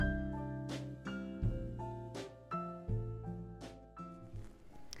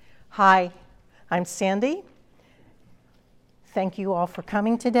Hi, I'm Sandy. Thank you all for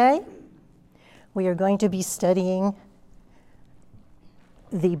coming today. We are going to be studying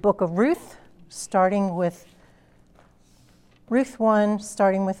the book of Ruth, starting with Ruth 1,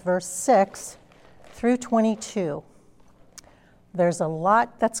 starting with verse 6 through 22. There's a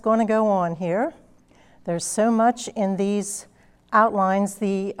lot that's going to go on here. There's so much in these outlines.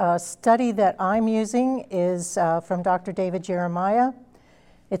 The study that I'm using is from Dr. David Jeremiah.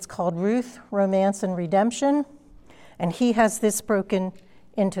 It's called Ruth, Romance, and Redemption, and he has this broken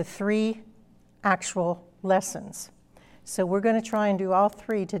into 3 actual lessons. So we're going to try and do all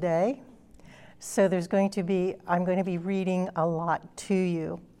 3 today. So I'm going to be reading a lot to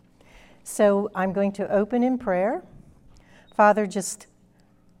you. So I'm going to open in prayer. Father, just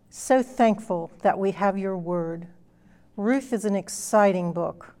so thankful that we have your word. Ruth is an exciting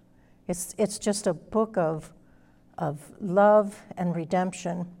book. It's just a book of love and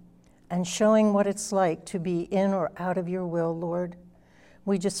redemption and showing what it's like to be in or out of your will, Lord.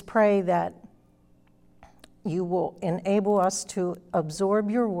 We just pray that you will enable us to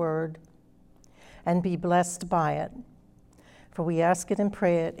absorb your word and be blessed by it. For we ask it and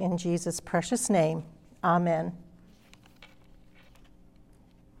pray it in Jesus' precious name. Amen.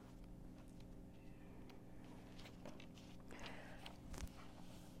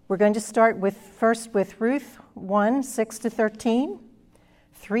 We're going to start first with Ruth 1, 6 to 13,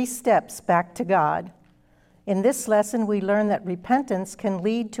 3 steps back to God. In this lesson, we learn that repentance can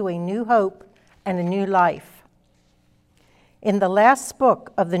lead to a new hope and a new life. In the last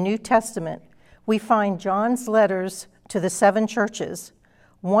book of the New Testament, we find John's letters to the 7 churches.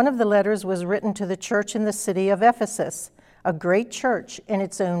 One of the letters was written to the church in the city of Ephesus, a great church in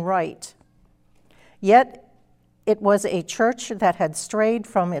its own right. Yet, it was a church that had strayed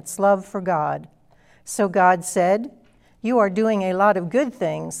from its love for God. So God said, "You are doing a lot of good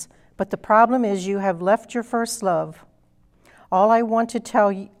things, but the problem is you have left your first love. I want to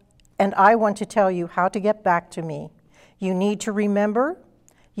tell you how to get back to me. You need to remember,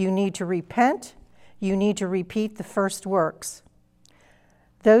 you need to repent, you need to repeat the first works."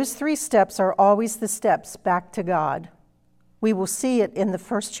 Those 3 steps are always the steps back to God. We will see it in the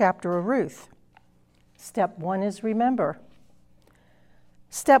first chapter of Ruth. Step 1 is remember.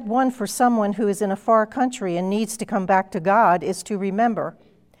 Step 1 for someone who is in a far country and needs to come back to God is to remember.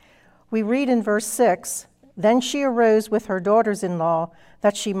 We read in verse 6, "Then she arose with her daughters-in-law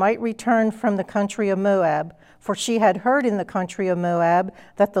that she might return from the country of Moab, for she had heard in the country of Moab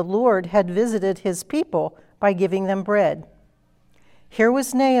that the Lord had visited his people by giving them bread." Here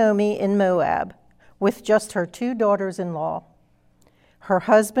was Naomi in Moab with just her 2 daughters-in-law. Her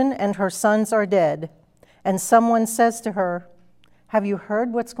husband and her sons are dead. And someone says to her, "Have you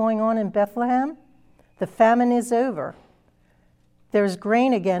heard what's going on in Bethlehem? The famine is over. There's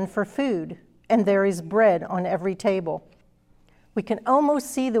grain again for food, and there is bread on every table." We can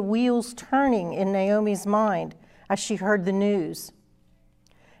almost see the wheels turning in Naomi's mind as she heard the news.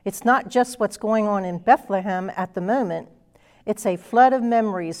 It's not just what's going on in Bethlehem at the moment. It's a flood of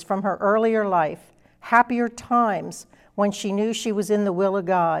memories from her earlier life, happier times when she knew she was in the will of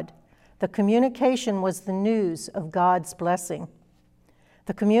God. The communication was the news of God's blessing.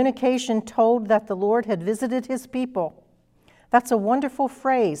 The communication told that the Lord had visited his people. That's a wonderful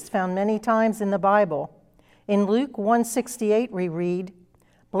phrase found many times in the Bible. In Luke 1:68 we read,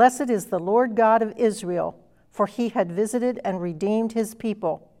 "Blessed is the Lord God of Israel, for he had visited and redeemed his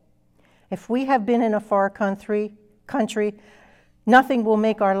people." If we have been in a far country, nothing will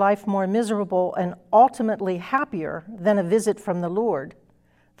make our life more miserable and ultimately happier than a visit from the Lord.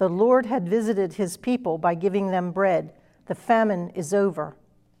 The Lord had visited his people by giving them bread. The famine is over.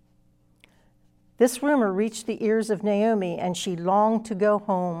 This rumor reached the ears of Naomi, and she longed to go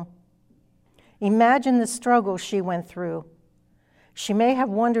home. Imagine the struggle she went through. She may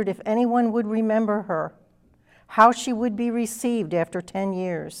have wondered if anyone would remember her, how she would be received after 10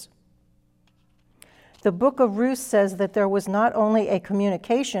 years. The book of Ruth says that there was not only a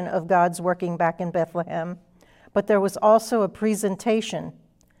communication of God's working back in Bethlehem, but there was also a presentation.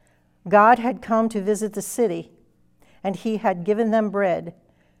 God had come to visit the city, and he had given them bread.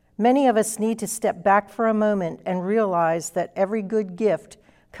 Many of us need to step back for a moment and realize that every good gift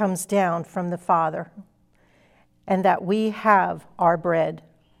comes down from the Father, and that we have our bread.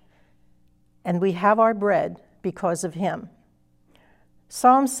 And we have our bread because of him.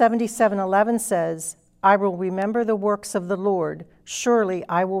 Psalm 77:11 says, "I will remember the works of the Lord. Surely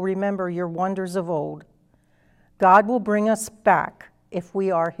I will remember your wonders of old." God will bring us back if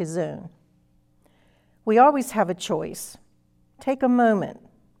we are his own. We always have a choice. Take a moment,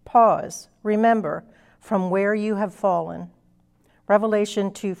 pause, remember from where you have fallen.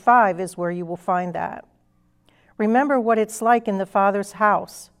 Revelation 2:5 is where you will find that. Remember what it's like in the Father's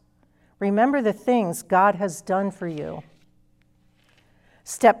house. Remember the things God has done for you.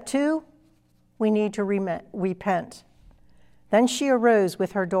 Step 2, we need to repent. Then she arose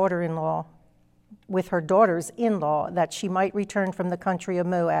with her daughters-in-law, that she might return from the country of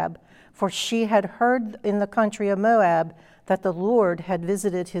Moab, for she had heard in the country of Moab that the Lord had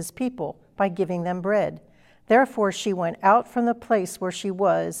visited his people by giving them bread. Therefore she went out from the place where she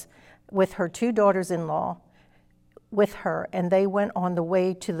was with her 2 daughters-in-law with her, and they went on the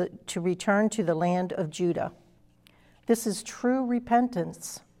way to return to the land of Judah. This is true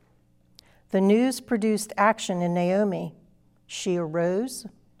repentance. The news produced action in Naomi. She arose.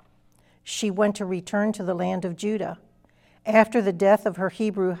 She went to return to the land of Judah. After the death of her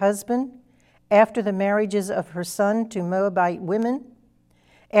Hebrew husband, after the marriages of her son to Moabite women,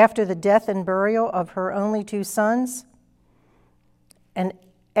 after the death and burial of her only 2 sons, and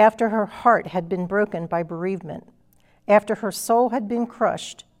after her heart had been broken by bereavement, after her soul had been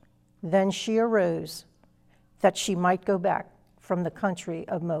crushed, then she arose that she might go back from the country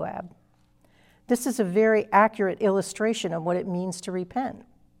of Moab. This is a very accurate illustration of what it means to repent.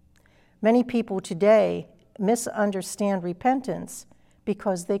 Many people today misunderstand repentance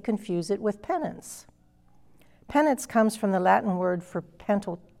because they confuse it with penance. Penance comes from the Latin word for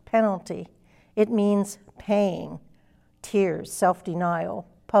penalty. It means paying, tears, self-denial,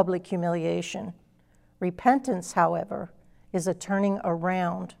 public humiliation. Repentance, however, is a turning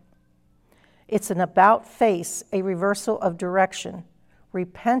around. It's an about-face, a reversal of direction.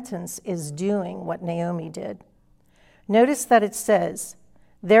 Repentance is doing what Naomi did. Notice that it says,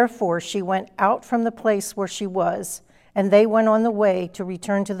 therefore she went out from the place where she was, and they went on the way to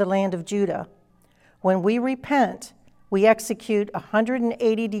return to the land of Judah. When we repent, we execute a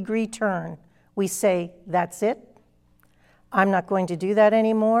 180-degree turn. We say, that's it. I'm not going to do that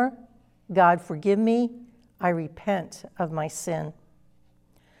anymore. God, forgive me. I repent of my sin.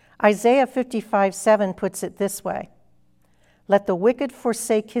 Isaiah 55:7 puts it this way. Let the wicked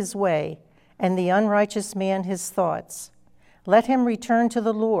forsake his way, and the unrighteous man his thoughts. Let him return to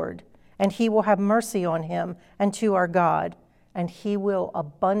the Lord, and he will have mercy on him, and to our God, and he will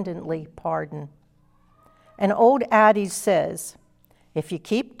abundantly pardon. An old adage says, if you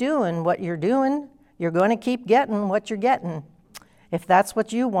keep doing what you're doing, you're going to keep getting what you're getting. If that's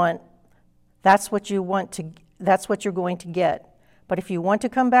what you want, that's what you're going to get. But if you want to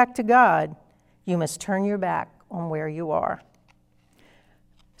come back to God, you must turn your back on where you are.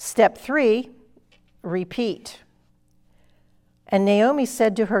 Step 3, repeat. And Naomi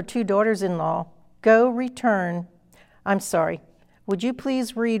said to her 2 daughters-in-law, would you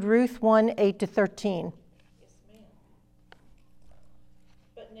please read Ruth 1:8-13? Yes, ma'am.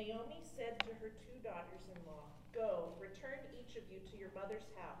 But Naomi said to her 2 daughters-in-law, go, return each of you to your mother's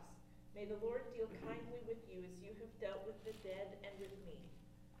house. May the Lord deal kindly with you as you have dealt with the dead and with me.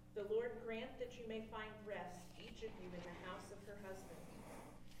 The Lord grant that you may find rest, each of you in the house of her husband.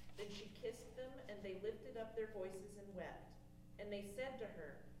 Then she kissed them, and they lifted up their voices and wept. And they said to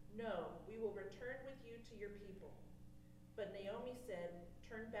her, no, we will return with you to your people. But Naomi said,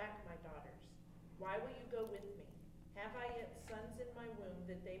 turn back, my daughters. Why will you go with me? Have I yet sons in my womb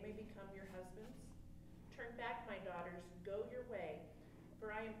that they may become your husbands? Turn back, my daughters, go your way,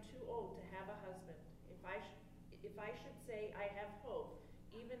 for I am too old to have a husband. If I should say I have hope,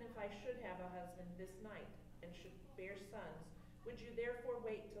 even if I should have a husband this night and should bear sons, would you therefore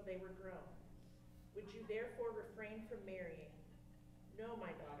wait till they were grown? Would you therefore refrain from marrying? No,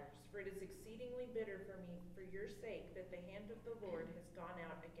 my daughters, for it is exceedingly bitter for me for your sake that the hand of the Lord has gone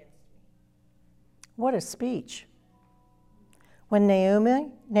out against me. What a speech. When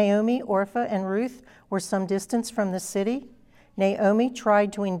Naomi, Orpah, and Ruth were some distance from the city, Naomi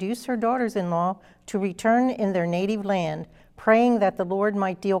tried to induce her daughters-in-law to return in their native land, praying that the Lord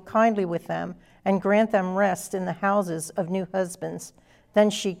might deal kindly with them and grant them rest in the houses of new husbands. Then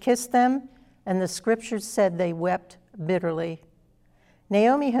she kissed them, and the scriptures said they wept bitterly.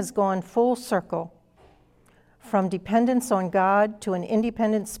 Naomi has gone full circle from dependence on God to an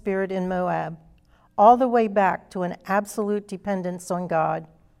independent spirit in Moab, all the way back to an absolute dependence on God.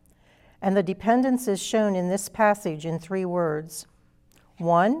 And the dependence is shown in this passage in 3 words.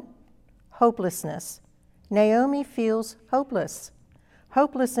 1, hopelessness. Naomi feels hopeless.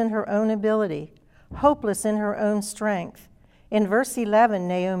 Hopeless in her own ability, hopeless in her own strength. In verse 11,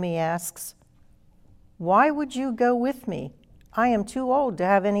 Naomi asks, why would you go with me? I am too old to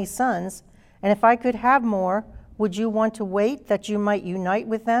have any sons, and if I could have more, would you want to wait that you might unite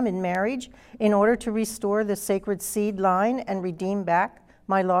with them in marriage in order to restore the sacred seed line and redeem back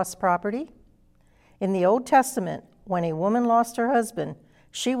my lost property? In the Old Testament, when a woman lost her husband,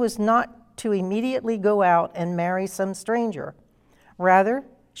 she was not to immediately go out and marry some stranger. Rather,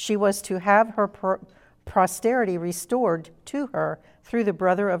 she was to have her posterity restored to her through the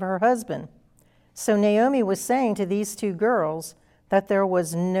brother of her husband. So Naomi was saying to these two girls that there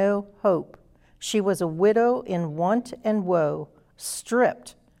was no hope. She was a widow in want and woe,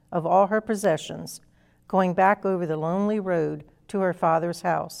 stripped of all her possessions, going back over the lonely road to her father's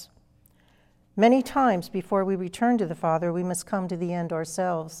house. Many times before we return to the Father, we must come to the end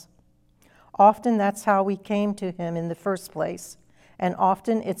ourselves. Often that's how we came to him in the first place, and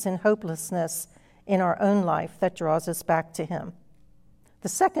often it's in hopelessness in our own life that draws us back to him. The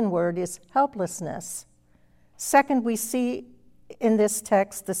second word is helplessness. Second, we see in this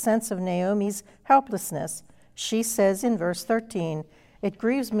text the sense of Naomi's helplessness. She says in verse 13, "It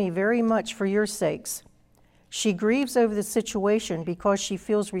grieves me very much for your sakes." She grieves over the situation because she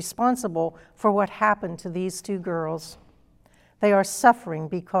feels responsible for what happened to these two girls. They are suffering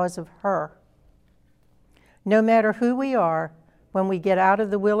because of her. No matter who we are, when we get out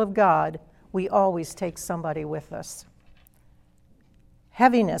of the will of God, we always take somebody with us.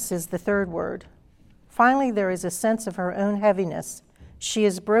 Heaviness is the third word. Finally, there is a sense of her own heaviness. She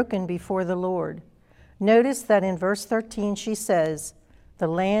is broken before the Lord. Notice that in verse 13 she says,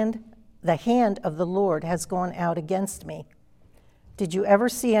 the hand of the Lord has gone out against me. Did you ever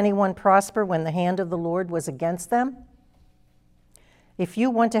see anyone prosper when the hand of the Lord was against them? If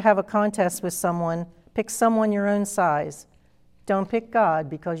you want to have a contest with someone, pick someone your own size. Don't pick God,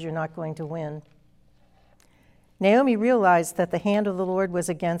 because you're not going to win. Naomi realized that the hand of the Lord was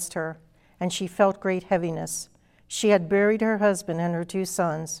against her, and she felt great heaviness. She had buried her husband and her two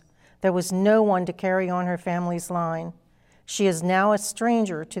sons. There was no one to carry on her family's line. She is now a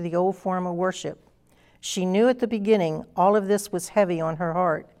stranger to the old form of worship. She knew at the beginning all of this was heavy on her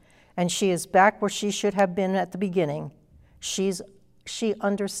heart, and she is back where she should have been at the beginning. She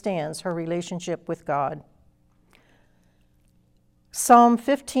understands her relationship with God. Psalm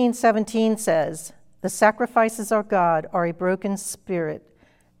 15:17 says, "The sacrifices of God are a broken spirit,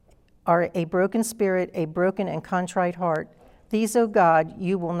 a broken and contrite heart. These, O God,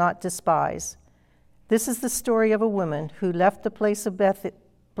 you will not despise." This is the story of a woman who left the place of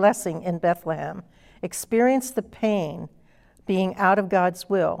blessing in Bethlehem, experienced the pain being out of God's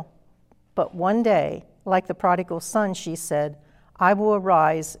will. But one day, like the prodigal son, she said, "I will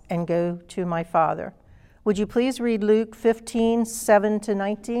arise and go to my father." Would you please read Luke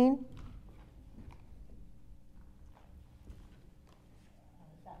 15:7-19?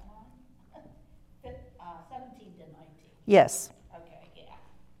 Is that one? 17 to 19. Yes. Okay, yeah.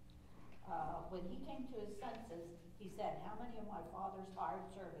 When he came to his senses, he said, "How many of my father's hired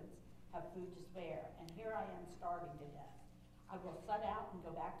servants have food to spare? And here I am starving to death. I will set out and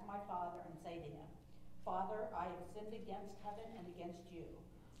go back to my father and say to him, 'Father, I have sinned against heaven and against you.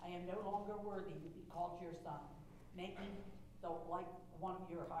 I am no longer worthy to be called your son. Make me like one of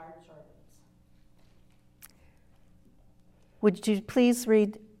your hired servants.'" Would you please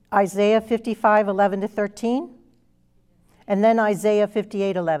read Isaiah 55:11-13? And then Isaiah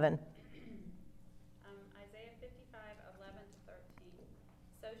 58:11. Isaiah 55:11-13.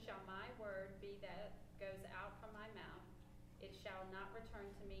 "So shall my word be that goes out from my mouth. It shall not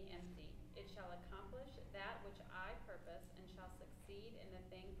return to me empty. It shall accomplish that which I purpose, and shall succeed in the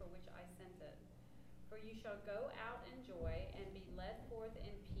thing for which I sent it. For you shall go out in joy and be led forth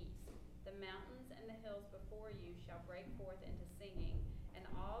in peace. The mountains and the hills before you shall break forth into singing, and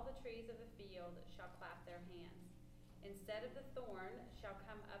all the trees of the field shall clap their hands. Instead of the thorn shall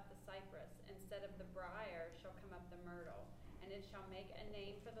come up the cypress, instead of the briar shall come up the myrtle, and it shall make a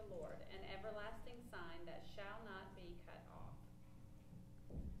name for the Lord, an everlasting sign that shall not be cut off."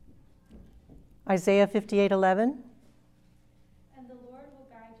 Isaiah 58:11. "And the Lord will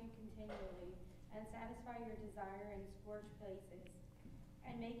guide you continually, and satisfy your desire in scorched places,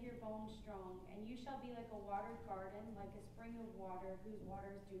 and make your bones strong. And you shall be like a watered garden, like a spring of water, whose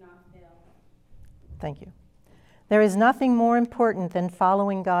waters do not fail." Thank you. There is nothing more important than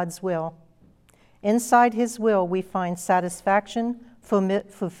following God's will. Inside his will, we find satisfaction,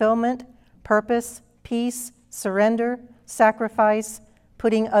 fulfillment, purpose, peace, surrender, sacrifice,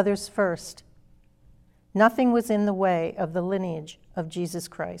 putting others first. Nothing was in the way of the lineage of Jesus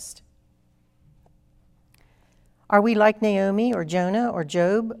Christ. Are we like Naomi or Jonah or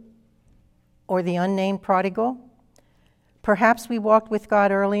Job or the unnamed prodigal? Perhaps we walked with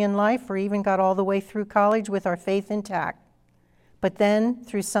God early in life or even got all the way through college with our faith intact. But then,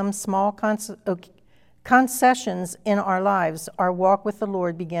 through some small concessions in our lives, our walk with the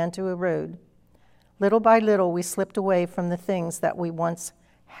Lord began to erode. Little by little, we slipped away from the things that once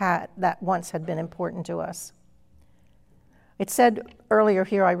had been important to us. It said earlier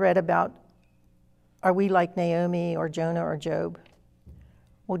here, I read about, are we like Naomi or Jonah or Job?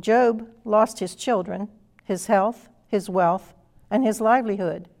 Well, Job lost his children, his health, his wealth, and his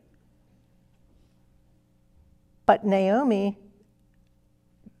livelihood. But Naomi,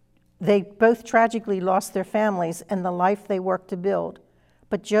 they both tragically lost their families and the life they worked to build.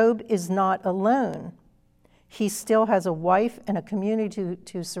 But Job is not alone. He still has a wife and a community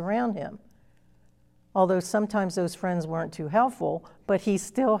to surround him. Although sometimes those friends weren't too helpful, but he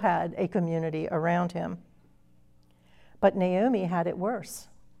still had a community around him. But Naomi had it worse.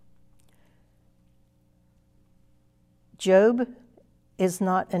 Job is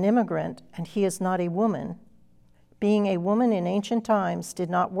not an immigrant, and he is not a woman. Being a woman in ancient times did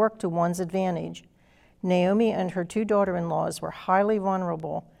not work to one's advantage. Naomi and her two daughter-in-laws were highly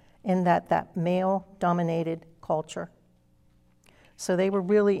vulnerable in that male-dominated culture. So they were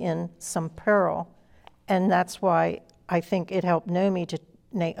really in some peril, and that's why I think it helped Naomi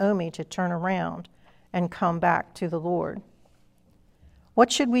to turn around and come back to the Lord.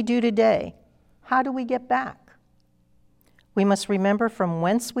 What should we do today? How do we get back? We must remember from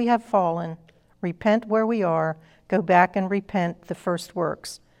whence we have fallen, repent where we are, go back and repent the first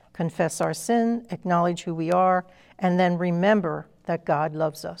works, confess our sin, acknowledge who we are, and then remember that God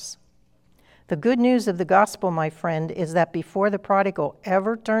loves us. The good news of the gospel, my friend, is that before the prodigal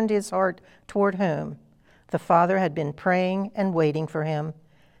ever turned his heart toward home, the Father had been praying and waiting for him,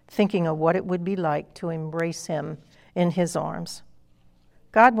 thinking of what it would be like to embrace him in his arms.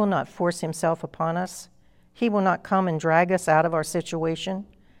 God will not force himself upon us. He will not come and drag us out of our situation.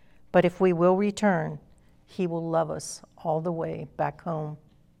 But if we will return, he will love us all the way back home.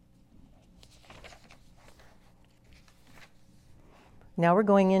 Now we're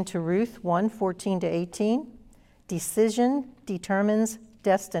going into Ruth 1:14-18. Decision determines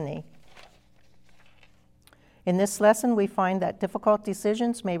destiny. In this lesson, we find that difficult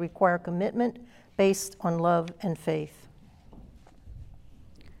decisions may require commitment based on love and faith.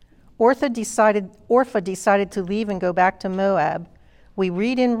 Orpah decided to leave and go back to Moab. We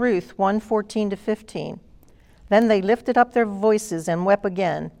read in Ruth 1:14-15. Then they lifted up their voices and wept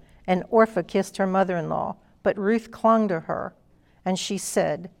again, and Orpah kissed her mother-in-law, but Ruth clung to her. And she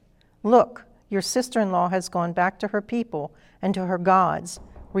said, "Look, your sister-in-law has gone back to her people and to her gods.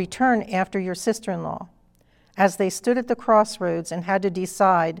 Return after your sister-in-law." As they stood at the crossroads and had to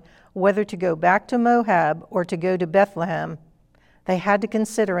decide whether to go back to Moab or to go to Bethlehem, they had to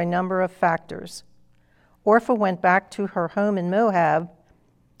consider a number of factors. Orpah, who went back to her home in Moab,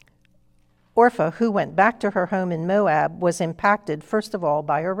 was impacted, first of all,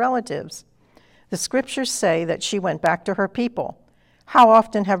 by her relatives. The scriptures say that she went back to her people. How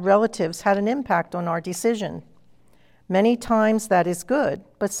often have relatives had an impact on our decision? Many times that is good,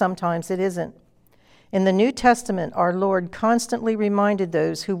 but sometimes it isn't. In the New Testament, our Lord constantly reminded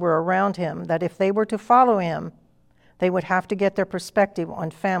those who were around him that if they were to follow him, they would have to get their perspective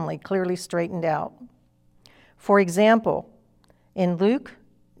on family clearly straightened out. For example, in Luke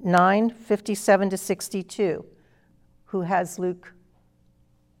 9:57-62, who has Luke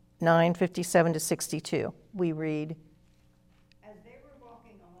 9:57-62? We read, As they were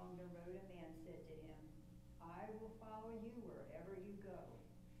walking along the road, a man said to him, "I will follow you wherever you go."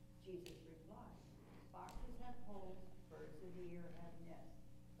 Jesus replied, "Foxes have holes, birds of the air have nests,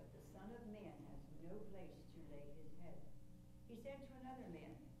 but the Son of Man has no place to lay his head." He said to another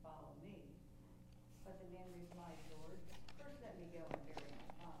man, "Follow me." But the man replied, "Lord, first let me go and bury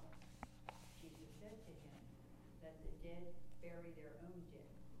my father." Jesus said to him, "Let the dead bury their own dead,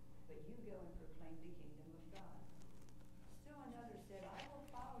 but you go and proclaim the kingdom of God." Still another said, "I will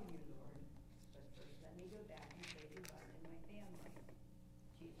follow you, Lord, but first let me go back and say goodbye to my family."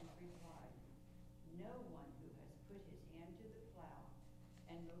 Jesus replied, "No one who has put his hand to the plow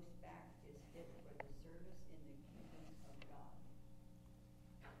and looks back is fit for the service in the kingdom of God."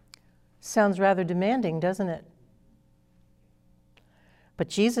 Sounds rather demanding, doesn't it? But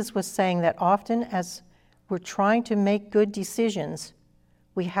Jesus was saying that often as we're trying to make good decisions,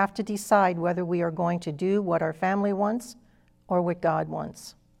 we have to decide whether we are going to do what our family wants or what God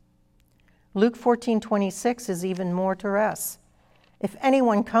wants. Luke 14:26 is even more to us. "If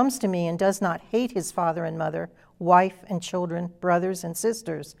anyone comes to me and does not hate his father and mother, wife and children, brothers and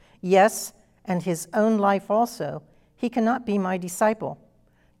sisters, yes, and his own life also, he cannot be my disciple."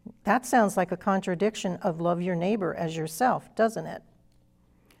 That sounds like a contradiction of love your neighbor as yourself, doesn't it?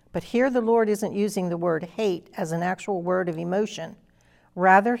 But here the Lord isn't using the word hate as an actual word of emotion.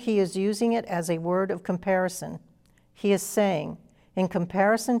 Rather, he is using it as a word of comparison. He is saying, in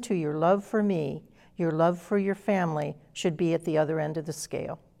comparison to your love for me, your love for your family should be at the other end of the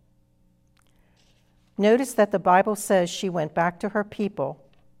scale. Notice that the Bible says she went back to her people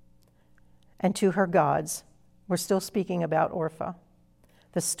and to her gods. We're still speaking about Orpah.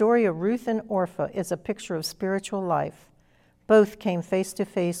 The story of Ruth and Orpah is a picture of spiritual life. Both came face to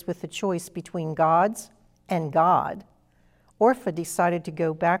face with the choice between gods and God. Orpah decided to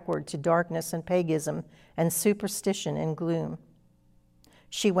go backward to darkness and paganism and superstition and gloom.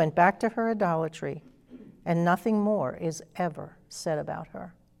 She went back to her idolatry, and nothing more is ever said about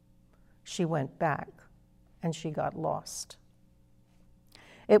her. She went back, and she got lost.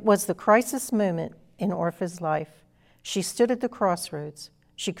 It was the crisis moment in Orpah's life. She stood at the crossroads.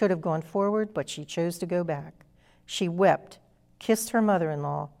 She could have gone forward, but she chose to go back. She wept, kissed her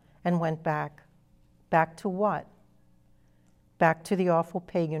mother-in-law, and went back. Back to what? Back to the awful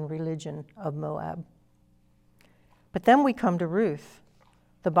pagan religion of Moab. But then we come to Ruth.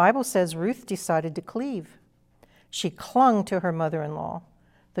 The Bible says Ruth decided to cleave. She clung to her mother-in-law.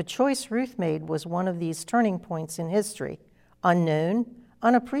 The choice Ruth made was one of these turning points in history, unknown,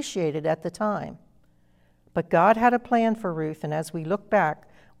 unappreciated at the time. But God had a plan for Ruth, and as we look back,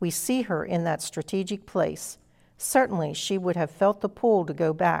 we see her in that strategic place. Certainly, she would have felt the pull to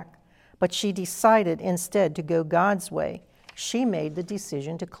go back, but she decided instead to go God's way. She made the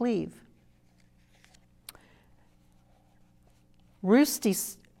decision to cleave.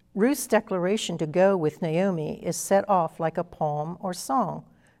 Ruth's declaration to go with Naomi is set off like a poem or song,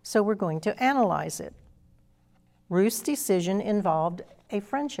 so we're going to analyze it. Ruth's decision involved a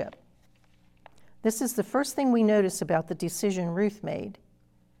friendship. This is the first thing we notice about the decision Ruth made.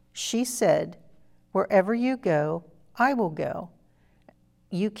 She said, "Wherever you go, I will go."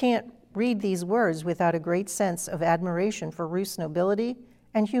 You can't read these words without a great sense of admiration for Ruth's nobility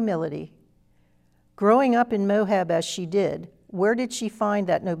and humility. Growing up in Moab as she did, where did she find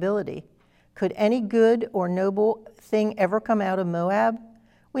that nobility? Could any good or noble thing ever come out of Moab?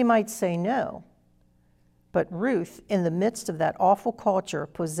 We might say no. But Ruth, in the midst of that awful culture,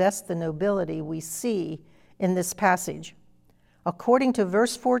 possessed the nobility we see in this passage. According to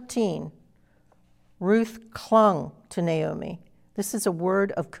verse 14, Ruth clung to Naomi. This is a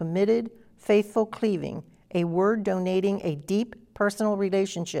word of committed, faithful cleaving, a word denoting a deep personal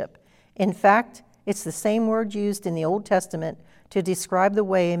relationship. In fact, it's the same word used in the Old Testament to describe the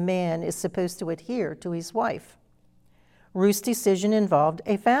way a man is supposed to adhere to his wife. Ruth's decision involved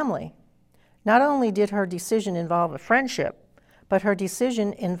a family. Not only did her decision involve a friendship, but her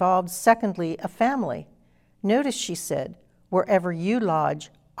decision involved, secondly, a family. Notice she said, "Wherever you lodge,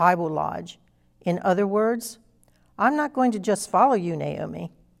 I will lodge." In other words, I'm not going to just follow you,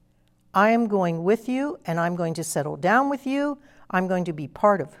 Naomi. I am going with you, and I'm going to settle down with you. I'm going to be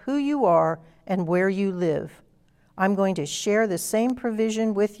part of who you are and where you live. I'm going to share the same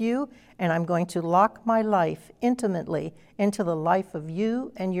provision with you, and I'm going to lock my life intimately into the life of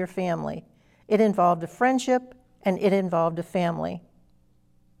you and your family. It involved a friendship, and it involved a family.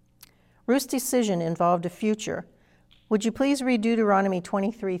 Ruth's decision involved a future. Would you please read Deuteronomy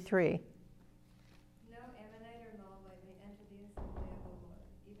 23:3? No Ammonite or Moabite may enter the assembly of the Lord,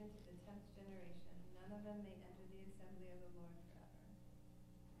 even to the 10th generation. None of them may enter the assembly of the Lord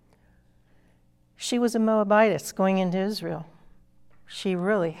forever. She was a Moabitess going into Israel. She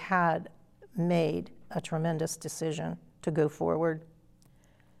really had made a tremendous decision to go forward.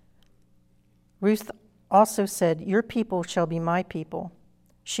 Ruth also said, "Your people shall be my people."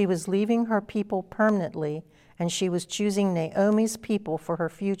 She was leaving her people permanently, and she was choosing Naomi's people for her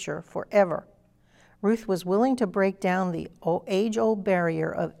future forever. Ruth was willing to break down the age-old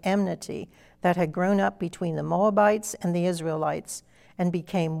barrier of enmity that had grown up between the Moabites and the Israelites and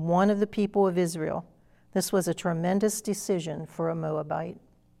became one of the people of Israel. This was a tremendous decision for a Moabite.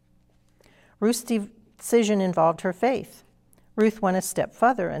 Ruth's decision involved her faith. Ruth went a step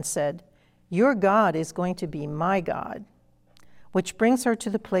further and said, "Your God is going to be my God," which brings her to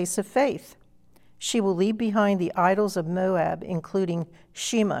the place of faith. She will leave behind the idols of Moab, including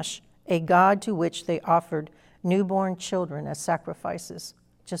Shemesh, a god to which they offered newborn children as sacrifices.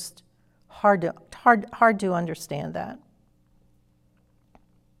 Just hard to understand that.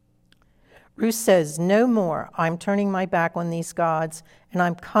 Ruth says, "No more. I'm turning my back on these gods, and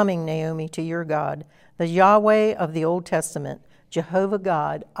I'm coming, Naomi, to your God, the Yahweh of the Old Testament, Jehovah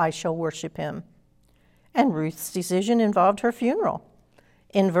God. I shall worship him." And Ruth's decision involved her funeral.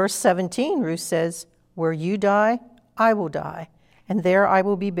 In verse 17, Ruth says, "Where you die, I will die, and there I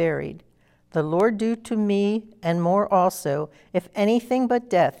will be buried. The Lord do to me and more also, if anything but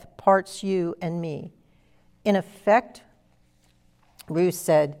death parts you and me." In effect, Ruth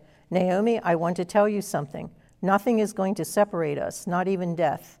said, "Naomi, I want to tell you something. Nothing is going to separate us, not even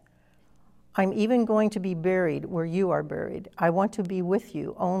death. I'm even going to be buried where you are buried. I want to be with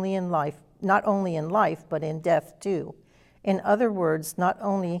you only in life, not only in life, but in death too. In other words,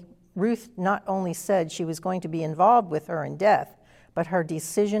 Ruth not only said she was going to be involved with her in death, but her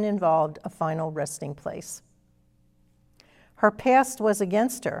decision involved a final resting place. Her past was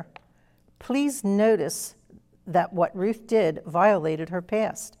against her. Please notice that what Ruth did violated her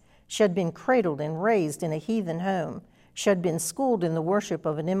past. She had been cradled and raised in a heathen home. She had been schooled in the worship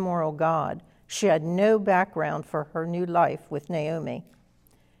of an immoral God. She had no background for her new life with Naomi.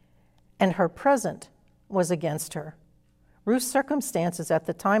 And her present was against her. Ruth's circumstances at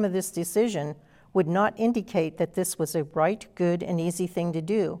the time of this decision would not indicate that this was a right, good, and easy thing to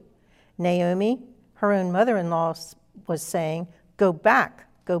do. Naomi, her own mother-in-law, was saying, "Go back,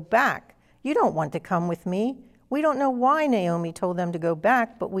 go back. You don't want to come with me." We don't know why Naomi told them to go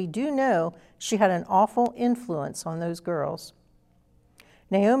back, but we do know she had an awful influence on those girls.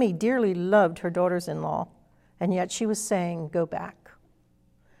 Naomi dearly loved her daughters-in-law, and yet she was saying, "Go back."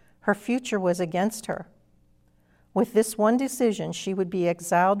 Her future was against her. With this one decision, she would be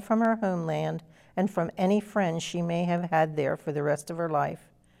exiled from her homeland and from any friends she may have had there for the rest of her life.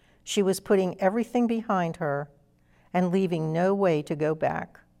 She was putting everything behind her and leaving no way to go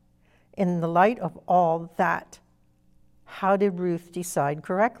back. In the light of all that, how did Ruth decide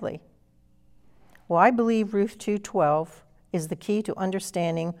correctly? Well, I believe Ruth 2:12 is the key to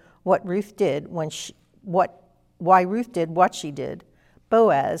understanding what Ruth did why Ruth did what she did.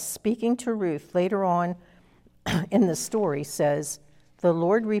 Boaz, speaking to Ruth later on in the story, says, "The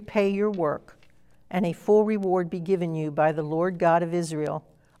Lord repay your work, and a full reward be given you by the Lord God of Israel,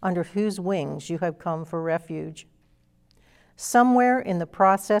 under whose wings you have come for refuge." Somewhere in the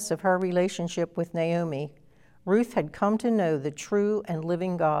process of her relationship with Naomi, Ruth had come to know the true and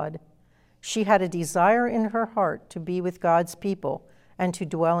living God. She had a desire in her heart to be with God's people and to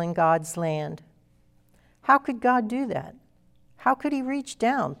dwell in God's land. How could God do that? How could he reach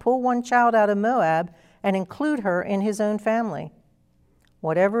down, pull one child out of Moab, and include her in his own family?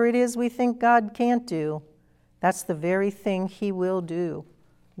 Whatever it is we think God can't do, that's the very thing he will do.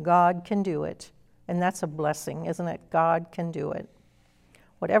 God can do it. And that's a blessing, isn't it? God can do it.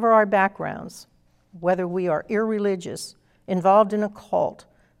 Whatever our backgrounds, whether we are irreligious, involved in a cult,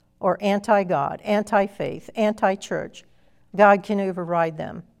 or anti-God, anti-faith, anti-church, God can override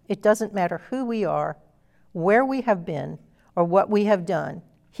them. It doesn't matter who we are, where we have been, or what we have done.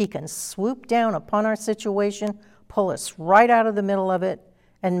 He can swoop down upon our situation, pull us right out of the middle of it,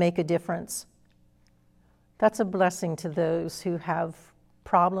 and make a difference. That's a blessing to those who have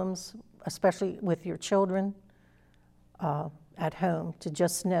problems, especially with your children at home, to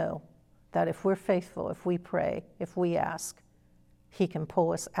just know that if we're faithful, if we pray, if we ask, he can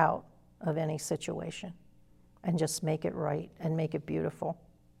pull us out of any situation and just make it right and make it beautiful.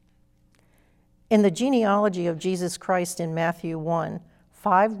 In the genealogy of Jesus Christ in Matthew 1,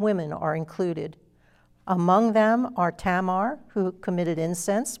 5 women are included. Among them are Tamar, who committed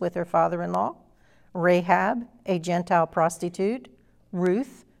incense with her father-in-law, Rahab, a Gentile prostitute,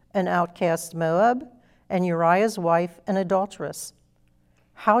 Ruth, an outcast Moab, and Uriah's wife, an adulteress.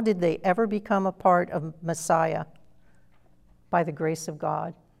 How did they ever become a part of Messiah? By the grace of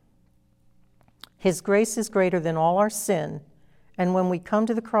God. His grace is greater than all our sin, and when we come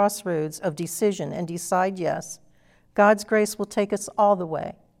to the crossroads of decision and decide yes, God's grace will take us all the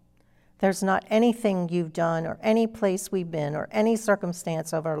way. There's not anything you've done or any place we've been or any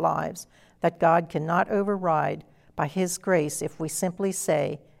circumstance of our lives that God cannot override by his grace if we simply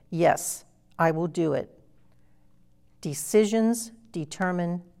say, "Yes, I will do it." Decisions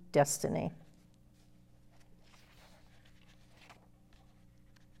determine destiny.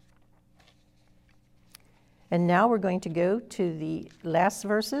 And now we're going to go to the last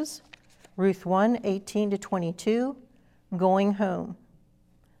verses, Ruth 1, 18 to 22, going home.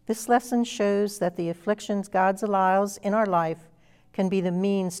 This lesson shows that the afflictions God allows in our life can be the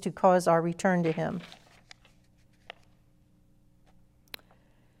means to cause our return to him.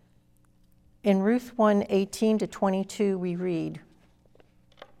 In Ruth 1, 18 to 22, we read,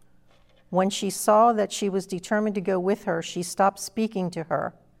 "When she saw that she was determined to go with her, she stopped speaking to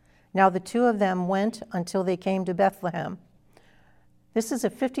her. Now the two of them went until they came to Bethlehem." This is a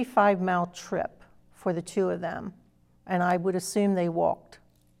 55-mile trip for the two of them, and I would assume they walked.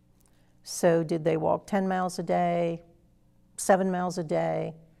 So did they walk 10 miles a day, 7 miles a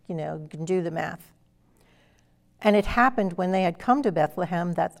day? You can do the math. And it happened when they had come to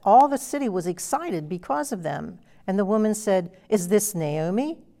Bethlehem that all the city was excited because of them. And the woman said, "Is this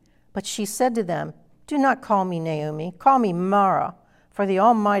Naomi?" But she said to them, "Do not call me Naomi, call me Mara, for the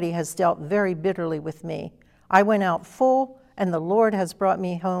Almighty has dealt very bitterly with me. I went out full, and the Lord has brought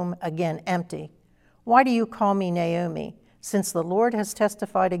me home again empty. Why do you call me Naomi? since the Lord has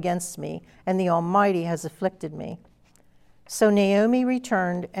testified against me, and the Almighty has afflicted me." So Naomi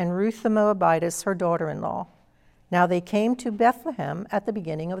returned, and Ruth the Moabitess, her daughter-in-law. Now they came to Bethlehem at the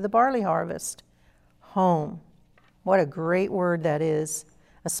beginning of the barley harvest. Home. What a great word that is,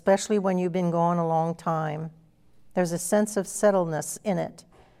 especially when you've been gone a long time. There's a sense of settledness in it.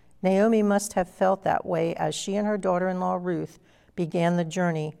 Naomi must have felt that way as she and her daughter-in-law Ruth began the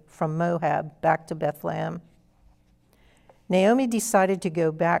journey from Moab back to Bethlehem. Naomi decided to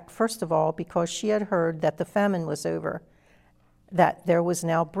go back, first of all, because she had heard that the famine was over, that there was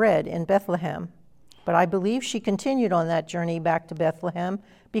now bread in Bethlehem. But I believe she continued on that journey back to Bethlehem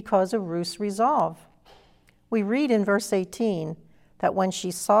because of Ruth's resolve. We read in verse 18 that when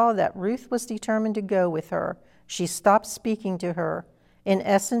she saw that Ruth was determined to go with her, she stopped speaking to her. In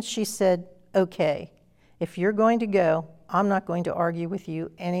essence, she said, "Okay, if you're going to go, I'm not going to argue with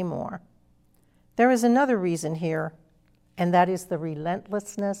you anymore." There is another reason here, and that is the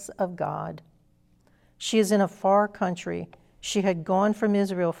relentlessness of God. She is in a far country. She had gone from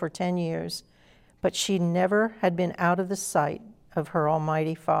Israel for 10 years, but she never had been out of the sight of her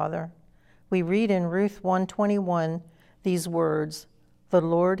Almighty Father. We read in Ruth 1:21 these words, "The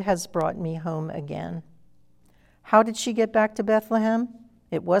Lord has brought me home again." How did she get back to Bethlehem?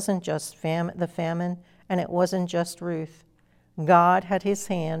 It wasn't just the famine, and it wasn't just Ruth. God had his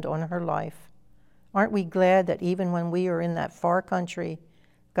hand on her life. Aren't we glad that even when we are in that far country,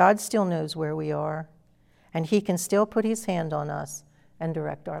 God still knows where we are, and he can still put his hand on us and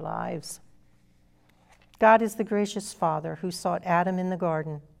direct our lives? God is the gracious Father who sought Adam in the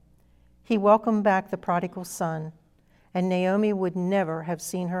garden. He welcomed back the prodigal son, and Naomi would never have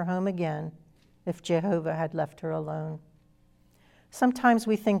seen her home again if Jehovah had left her alone. Sometimes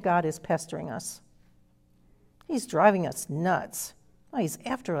we think God is pestering us. He's driving us nuts. He's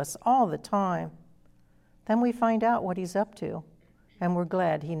after us all the time. Then we find out what he's up to, and we're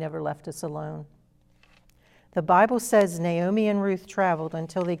glad he never left us alone. The Bible says Naomi and Ruth traveled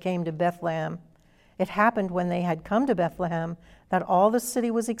until they came to Bethlehem. It happened when they had come to Bethlehem that all the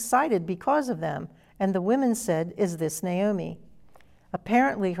city was excited because of them, and the women said, "Is this Naomi?"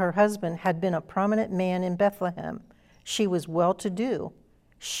 Apparently, her husband had been a prominent man in Bethlehem. She was well-to-do.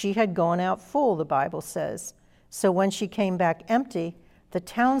 She had gone out full, the Bible says. So when she came back empty, the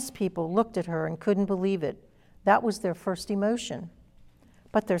townspeople looked at her and couldn't believe it. That was their first emotion.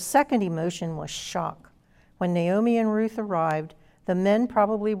 But their second emotion was shock. When Naomi and Ruth arrived, the men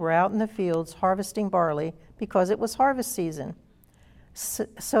probably were out in the fields harvesting barley because it was harvest season.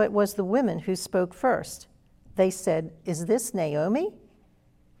 So it was the women who spoke first. They said, "Is this Naomi?"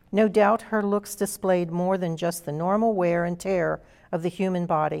 No doubt her looks displayed more than just the normal wear and tear of the human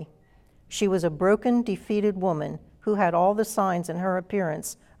body. She was a broken, defeated woman who had all the signs in her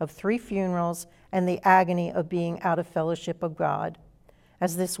appearance of 3 funerals and the agony of being out of fellowship of God.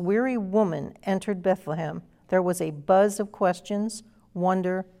 As this weary woman entered Bethlehem, there was a buzz of questions,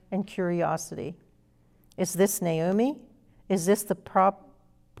 wonder, and curiosity. Is this Naomi? Is this the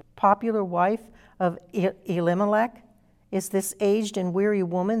popular wife of Elimelech? Is this aged and weary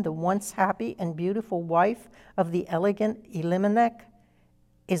woman the once happy and beautiful wife of the elegant Elimelech?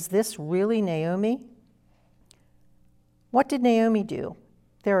 Is this really Naomi? What did Naomi do?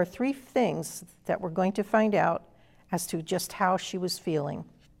 There are 3 things that we're going to find out as to just how she was feeling.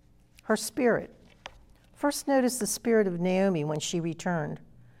 Her spirit. First, notice the spirit of Naomi when she returned.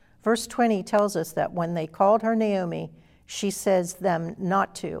 Verse 20 tells us that when they called her Naomi, she says them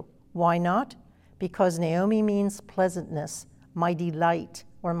not to. Why not? Because Naomi means pleasantness, my delight,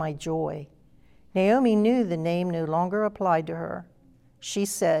 or my joy. Naomi knew the name no longer applied to her. She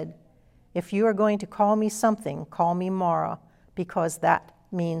said, "If you are going to call me something, call me Mara, because that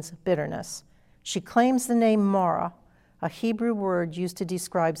means bitterness." She claims the name Mara, a Hebrew word used to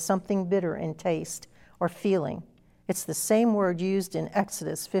describe something bitter in taste or feeling. It's the same word used in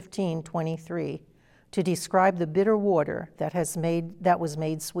Exodus 15:23 to describe the bitter water that was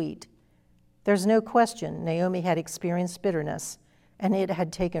made sweet. There's no question Naomi had experienced bitterness, and it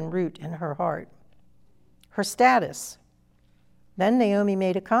had taken root in her heart. Her status. Then Naomi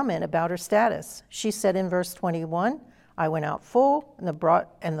made a comment about her status. She said in verse 21, "I went out full, and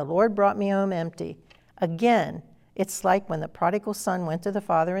the Lord brought me home empty." Again, it's like when the prodigal son went to the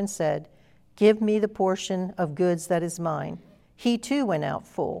father and said, "Give me the portion of goods that is mine." He too went out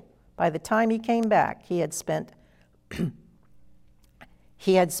full. By the time he came back, he had spent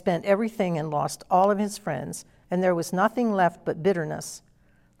everything and lost all of his friends, and there was nothing left but bitterness.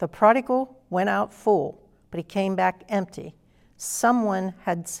 The prodigal went out full, but he came back empty. Someone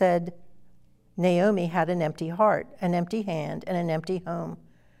had said Naomi had an empty heart, an empty hand, and an empty home.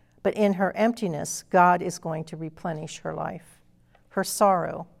 But in her emptiness, God is going to replenish her life. Her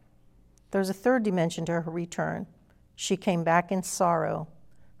sorrow. There's a third dimension to her return. She came back in sorrow.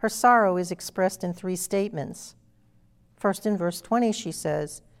 Her sorrow is expressed in 3 statements. First, in verse 20, she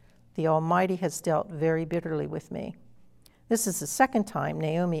says, "The Almighty has dealt very bitterly with me." This is the second time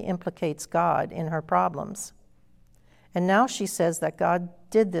Naomi implicates God in her problems. And now she says that God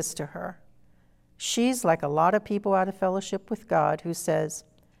did this to her. She's like a lot of people out of fellowship with God who says,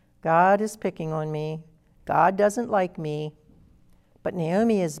 God is picking on me. God doesn't like me. But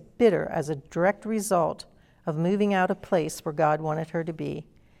Naomi is bitter as a direct result of moving out of place where God wanted her to be.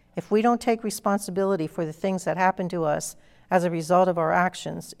 If we don't take responsibility for the things that happen to us as a result of our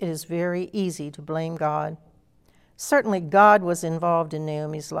actions, it is very easy to blame God. Certainly God was involved in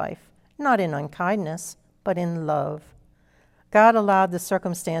Naomi's life, not in unkindness, but in love. God allowed the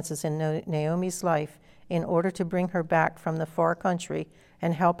circumstances in Naomi's life in order to bring her back from the far country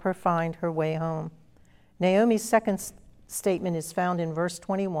and help her find her way home. Naomi's second statement is found in verse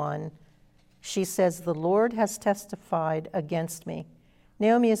 21. She says, "The Lord has testified against me."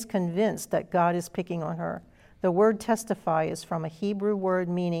 Naomi is convinced that God is picking on her. The word testify is from a Hebrew word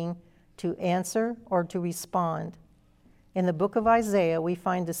meaning to answer or to respond. In the book of Isaiah, we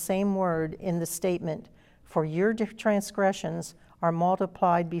find the same word in the statement, "For your transgressions are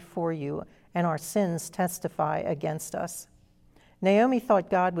multiplied before you, and our sins testify against us." Naomi thought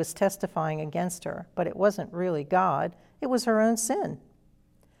God was testifying against her, but it wasn't really God. It was her own sin.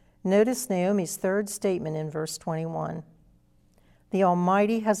 Notice Naomi's third statement in verse 21. "The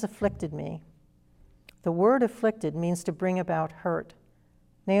Almighty has afflicted me." The word afflicted means to bring about hurt.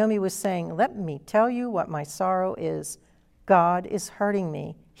 Naomi was saying, let me tell you what my sorrow is. God is hurting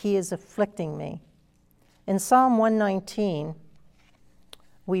me. He is afflicting me. In Psalm 119,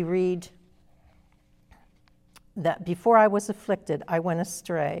 we read that before I was afflicted, I went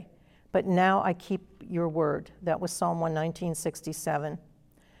astray, but now I keep your word. That was Psalm 119:67.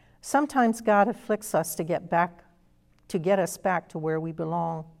 Sometimes God afflicts us to get us back to where we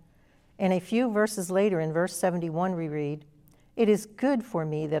belong. And a few verses later, in verse 71, we read, "It is good for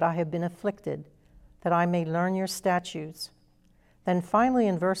me that I have been afflicted, that I may learn your statutes." Then finally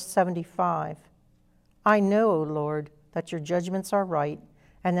in verse 75, "I know, O Lord, that your judgments are right,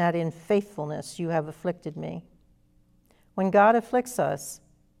 and that in faithfulness you have afflicted me." When God afflicts us,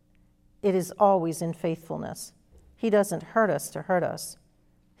 it is always in faithfulness. He doesn't hurt us to hurt us.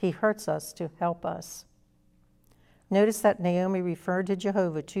 He hurts us to help us. Notice that Naomi referred to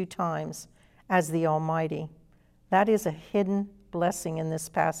Jehovah 2 times as the Almighty. That is a hidden blessing in this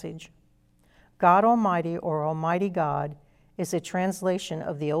passage. God Almighty, or Almighty God, is a translation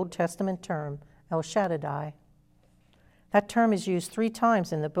of the Old Testament term El Shaddai. That term is used 3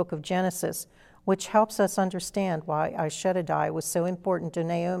 times in the book of Genesis, which helps us understand why El Shaddai was so important to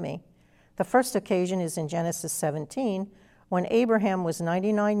Naomi. The first occasion is in Genesis 17, when Abraham was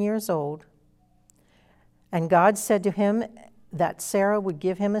 99 years old, and God said to him that Sarah would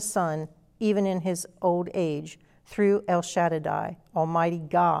give him a son even in his old age through El Shaddai, Almighty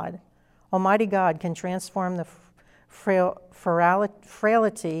God. Almighty God can transform the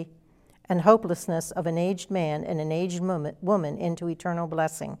frailty and hopelessness of an aged man and an aged woman into eternal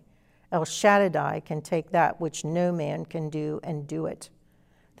blessing. El Shaddai can take that which no man can do and do it.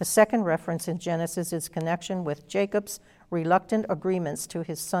 The second reference in Genesis is connection with Jacob's reluctant agreements to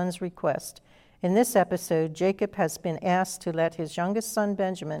his son's request. In this episode, Jacob has been asked to let his youngest son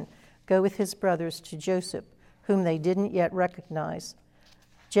Benjamin go with his brothers to Joseph, whom they didn't yet recognize.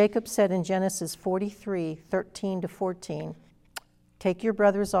 Jacob said in Genesis 43:13-14, "Take your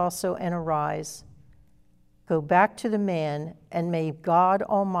brothers also and arise. Go back to the man, and may God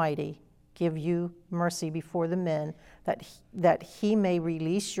Almighty give you mercy before the men, that he may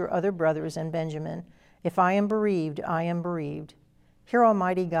release your other brothers and Benjamin. If I am bereaved, I am bereaved." Here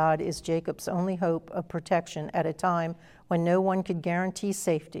Almighty God is Jacob's only hope of protection at a time when no one could guarantee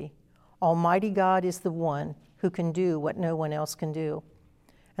safety. Almighty God is the one who can do what no one else can do.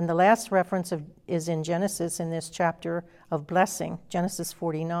 And the last reference is in Genesis in this chapter of blessing, Genesis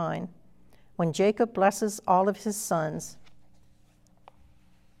 49. When Jacob blesses all of his sons,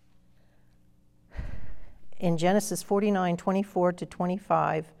 in Genesis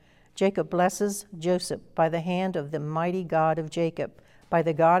 49:24-25, Jacob blesses Joseph by the hand of the mighty God of Jacob, by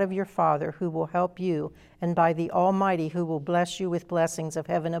the God of your father who will help you, and by the Almighty who will bless you with blessings of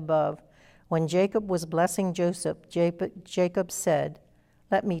heaven above. When Jacob was blessing Joseph, Jacob said,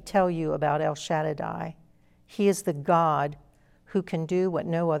 "Let me tell you about El Shaddai. He is the God who can do what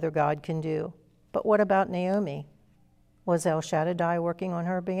no other God can do." But what about Naomi? Was El Shaddai working on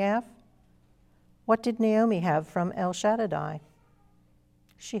her behalf? What did Naomi have from El Shaddai?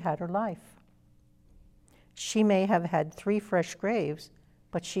 She had her life. She may have had 3 fresh graves,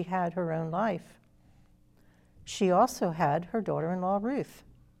 but she had her own life. She also had her daughter-in-law, Ruth.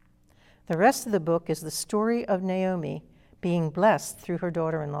 The rest of the book is the story of Naomi being blessed through her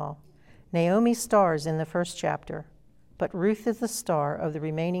daughter-in-law. Naomi stars in the first chapter, but Ruth is the star of the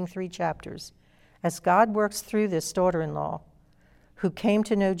remaining 3 chapters, as God works through this daughter-in-law, who came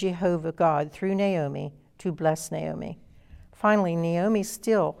to know Jehovah God through Naomi to bless Naomi. Finally, Naomi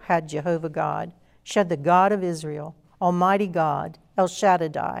still had Jehovah God. She had the God of Israel, Almighty God, El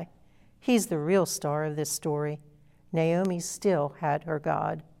Shaddai. He's the real star of this story. Naomi still had her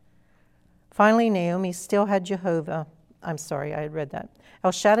God. Finally, Naomi still had Jehovah. I'm sorry, I had read that.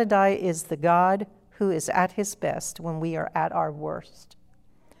 El Shaddai is the God who is at his best when we are at our worst.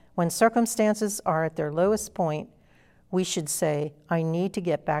 When circumstances are at their lowest point, we should say, I need to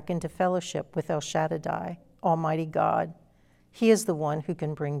get back into fellowship with El Shaddai, Almighty God. He is the one who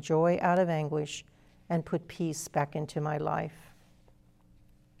can bring joy out of anguish and put peace back into my life.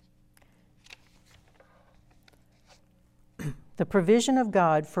 The provision of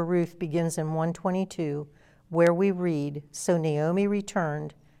God for Ruth begins in 122, where we read, So Naomi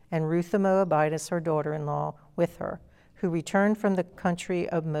returned, and Ruth the Moabitess, her daughter-in-law, with her, who returned from the country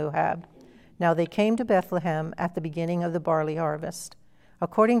of Moab. Now they came to Bethlehem at the beginning of the barley harvest.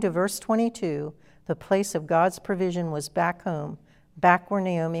 According to verse 22, the place of God's provision was back home, back where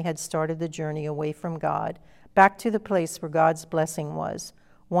Naomi had started the journey away from God, back to the place where God's blessing was.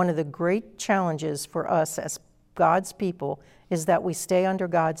 One of the great challenges for us as God's people is that we stay under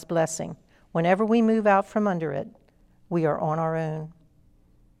God's blessing. Whenever we move out from under it, we are on our own.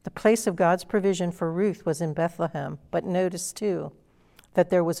 The place of God's provision for Ruth was in Bethlehem, but notice too that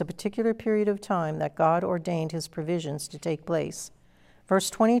there was a particular period of time that God ordained his provisions to take place. Verse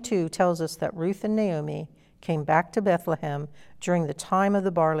 22 tells us that Ruth and Naomi came back to Bethlehem during the time of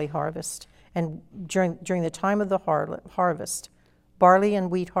the barley harvest, and during the time of the harvest. Barley and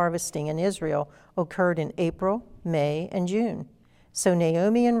wheat harvesting in Israel occurred in April, May, and June. So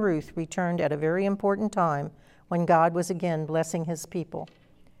Naomi and Ruth returned at a very important time when God was again blessing his people.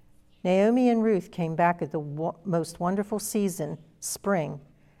 Naomi and Ruth came back at the most wonderful season, spring,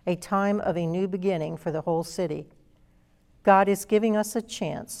 a time of a new beginning for the whole city. God is giving us a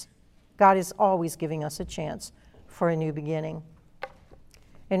chance. God is always giving us a chance for a new beginning.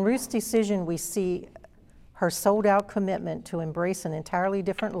 In Ruth's decision, we see her sold-out commitment to embrace an entirely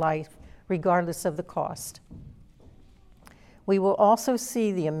different life, regardless of the cost. We will also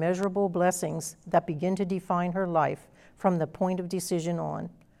see the immeasurable blessings that begin to define her life from the point of decision on.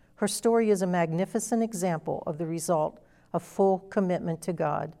 Her story is a magnificent example of the result of full commitment to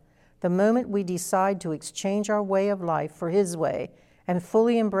God. The moment we decide to exchange our way of life for his way and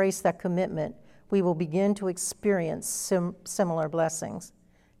fully embrace that commitment, we will begin to experience similar blessings.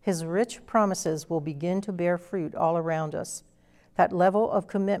 His rich promises will begin to bear fruit all around us. That level of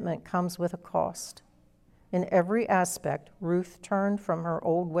commitment comes with a cost. In every aspect, Ruth turned from her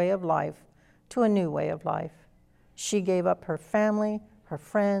old way of life to a new way of life. She gave up her family, her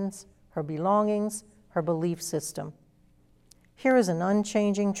friends, her belongings, her belief system. Here is an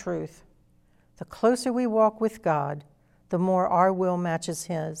unchanging truth. The closer we walk with God, the more our will matches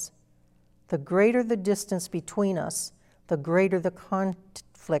his. The greater the distance between us, the greater the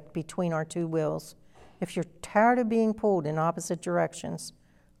conflict between our two wills. If you're tired of being pulled in opposite directions,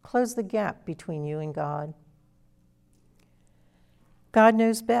 close the gap between you and God. God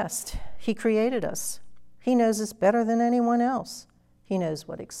knows best. He created us. He knows us better than anyone else. He knows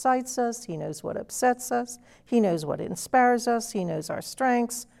what excites us. He knows what upsets us. He knows what inspires us. He knows our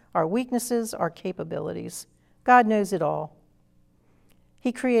strengths, our weaknesses, our capabilities. God knows it all.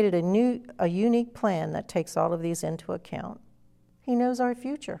 He created a unique plan that takes all of these into account. He knows our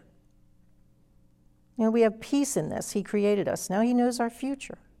future. We have peace in this. He created us. Now he knows our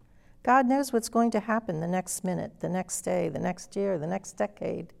future. God knows what's going to happen the next minute, the next day, the next year, the next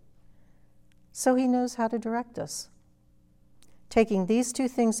decade. So he knows how to direct us. Taking these two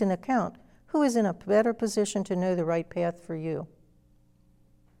things in account, who is in a better position to know the right path for you?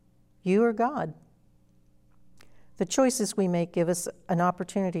 You or God? The choices we make give us an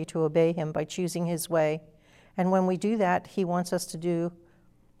opportunity to obey him by choosing his way. And when we do that, he wants us to do,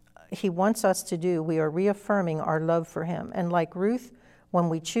 we are reaffirming our love for him. And like Ruth, when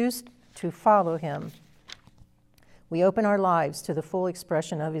we choose to follow him, we open our lives to the full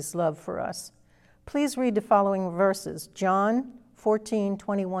expression of his love for us. Please read the following verses, John 14:21-24.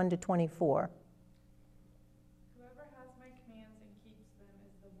 Whoever has my commands and keeps them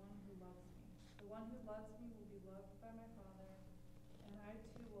is the one who loves me. The one who loves me will be loved by my Father, and I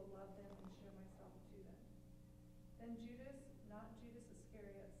too will love them and show myself to them. Then Judas, not Judas Iscariot,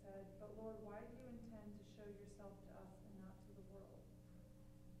 Iscariot said, "But Lord, why do you intend to show yourself to us and not to the world?"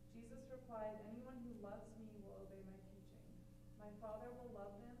 Jesus replied, "Anyone who loves me will obey my teaching. My Father will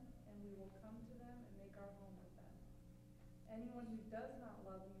love them, and we will come to them and make our home with them. Anyone who does not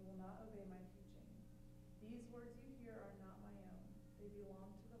love me will not obey my teaching. These words you hear are not my own. They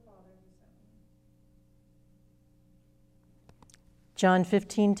belong to the Father who sent me." John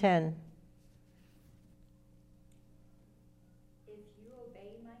 15:10. If you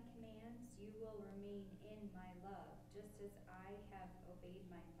obey my commands, you will remain in my love, just as I have obeyed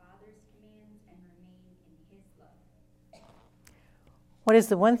my Father's commands and remain in his love. What is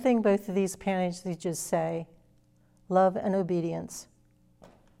the one thing both of these passages say? Love and obedience.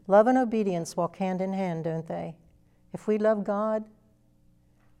 Love and obedience walk hand in hand, don't they? If we love God,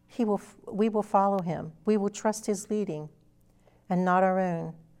 we will follow him. We will trust his leading and not our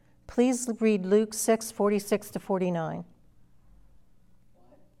own. Please read Luke 6:46-49.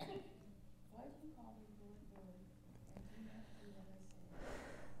 Why do you call me Lord, Lord, and do not do what I say?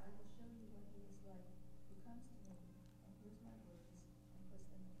 I will show you what he is like who comes to me and hears my words and puts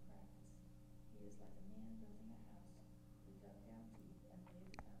them into practice. He is like a man building a house who dug down deep and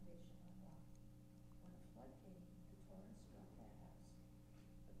laid the foundation on rock. When a flood came, the torrent struck that house,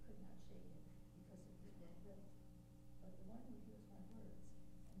 but could not shake it because it was well built. But the one who hears my words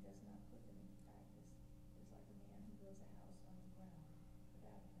and does not put them into practice is like a man who builds a house on the ground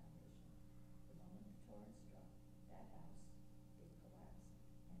without a foundation. The moment the torrent struck that house, it collapsed,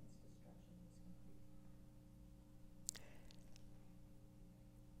 and its destruction was complete.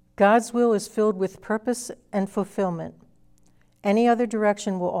 God's will is filled with purpose and fulfillment. Any other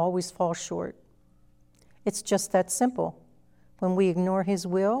direction will always fall short. It's just that simple. When we ignore his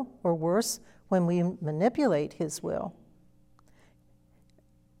will, or worse, when we manipulate his will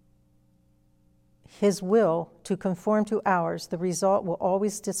to conform to ours, the result will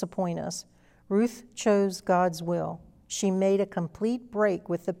always disappoint us. Ruth chose God's will. She made a complete break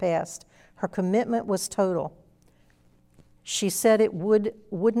with the past. Her commitment was total. She said it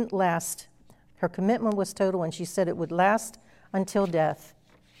wouldn't last. Her commitment was total, and she said it would last until death.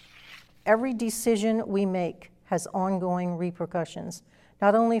 Every decision we make has ongoing repercussions,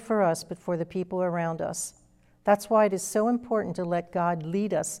 not only for us, but for the people around us. That's why it is so important to let God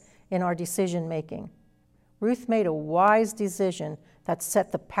lead us in our decision making. Ruth made a wise decision that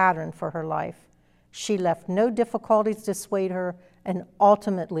set the pattern for her life. She left no difficulties to dissuade her, and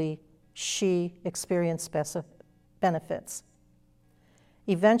ultimately, she experienced benefits.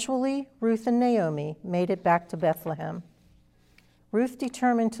 Eventually, Ruth and Naomi made it back to Bethlehem. Ruth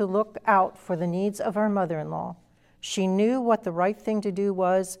determined to look out for the needs of her mother-in-law. She knew what the right thing to do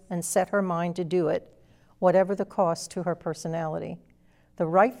was and set her mind to do it, whatever the cost to her personality. The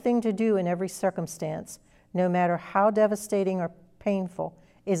right thing to do in every circumstance, no matter how devastating or painful,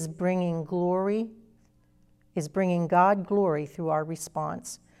 is bringing God glory through our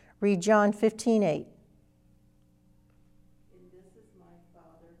response. Read John 15:8. In this is my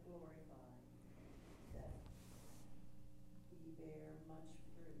Father glorified, that ye bear much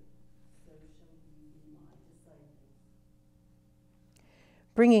fruit, so shall ye be my disciples.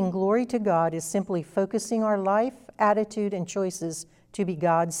 Bringing glory to God is simply focusing our life, attitude, and choices to be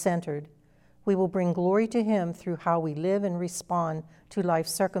God-centered. We will bring glory to him through how we live and respond to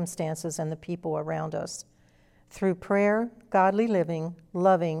life's circumstances and the people around us. Through prayer, godly living,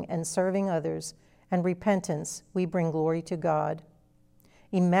 loving and serving others, and repentance, we bring glory to God.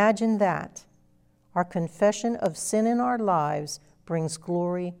 Imagine that. Our confession of sin in our lives brings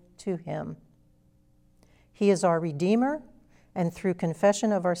glory to him. He is our Redeemer, and through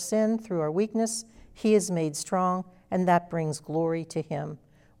confession of our sin, through our weakness, he is made strong, and that brings glory to him.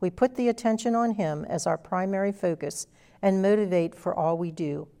 We put the attention on him as our primary focus and motivate for all we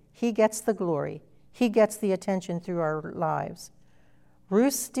do. He gets the glory. He gets the attention through our lives.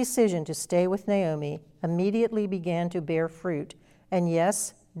 Ruth's decision to stay with Naomi immediately began to bear fruit, and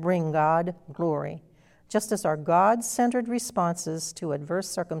yes, bring God glory, just as our God-centered responses to adverse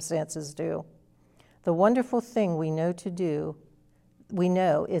circumstances do. The wonderful thing we know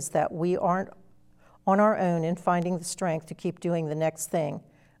is that we aren't on our own in finding the strength to keep doing the next thing.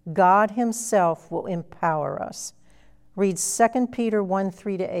 God himself will empower us. Read 2 Peter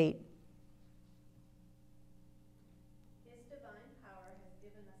 1:3-8. His divine power has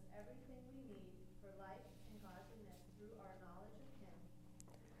given us everything we need for life and godliness through our knowledge of him,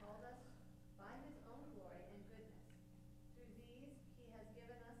 who called us by his own glory and goodness. Through these he has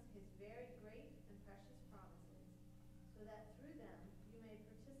given us his very great and precious promises, so that through them you may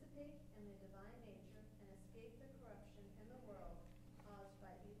participate in the divine nature and escape the corruption in the world caused by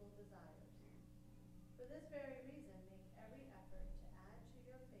evil desires. For this very reason, make every effort to add to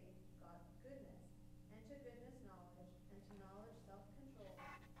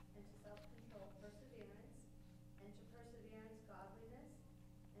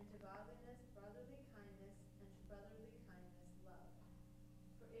godliness, brotherly kindness, love.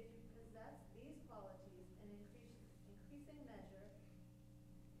 For if you possess these qualities in increasing measure,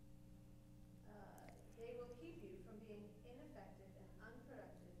 they will keep you from being ineffective and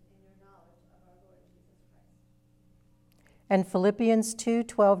unproductive in your knowledge of our Lord Jesus Christ. And Philippians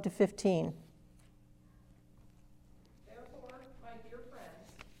 2:12-15. Therefore, my dear friends,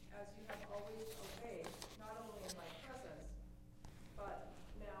 as you have always obeyed, not only in my presence, but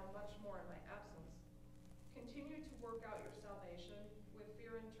now much more in my absence, continue to work out your salvation with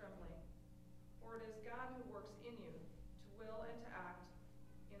fear and trembling. For it is God who works in you to will and to act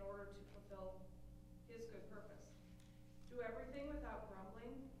in order to fulfill his good purpose. Do everything without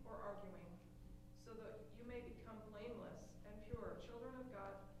grumbling or arguing, so that you may become blameless and pure, children of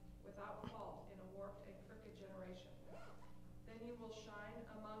God, without fault in a warped and crooked generation. Then you will shine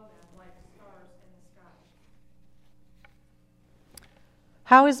among them like stars in the sky.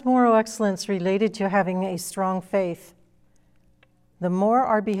 How is moral excellence related to having a strong faith? The more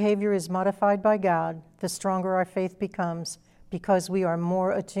our behavior is modified by God, the stronger our faith becomes, because we are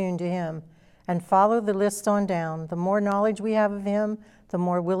more attuned to Him. And follow the list on down. The more knowledge we have of Him, the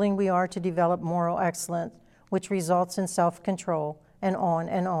more willing we are to develop moral excellence, which results in self-control, and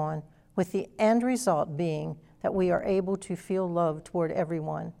on, with the end result being that we are able to feel love toward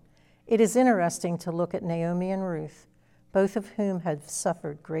everyone. It is interesting to look at Naomi and Ruth, both of whom had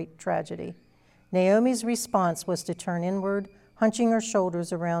suffered great tragedy. Naomi's response was to turn inward, hunching her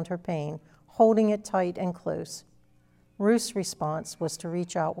shoulders around her pain, holding it tight and close. Ruth's response was to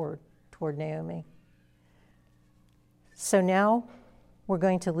reach outward toward Naomi. So now we're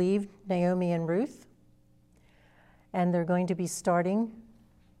going to leave Naomi and Ruth, and they're going to be starting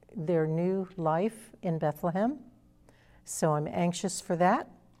their new life in Bethlehem. So I'm anxious for that.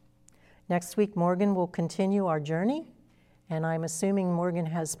 Next week, Morgan will continue our journey, and I'm assuming Morgan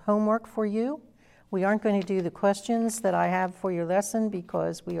has homework for you. We aren't going to do the questions that I have for your lesson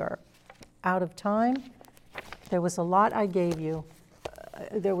because we are out of time. There was a lot I gave you.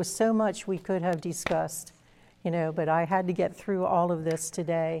 There was so much we could have discussed, but I had to get through all of this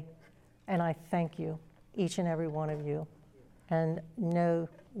today, and I thank you, each and every one of you, and know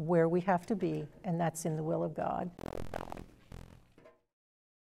where we have to be, and that's in the will of God.